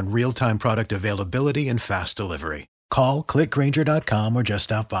 Count on real-time product availability and fast delivery. Call, click Grainger.com, or just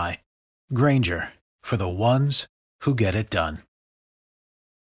stop by. Grainger, for the ones who get it done.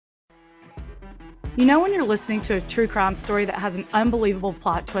 When you're listening to a true crime story that has an unbelievable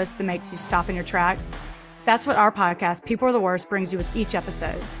plot twist that makes you stop in your tracks? That's what our podcast, People Are the Worst, brings you with each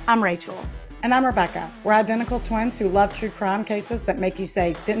episode. I'm Rachel. And I'm Rebecca. We're identical twins who love true crime cases that make you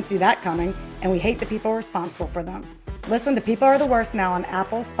say, didn't see that coming, and we hate the people responsible for them. Listen to People Are the Worst now on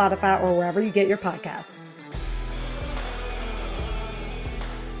Apple, Spotify, or wherever you get your podcasts.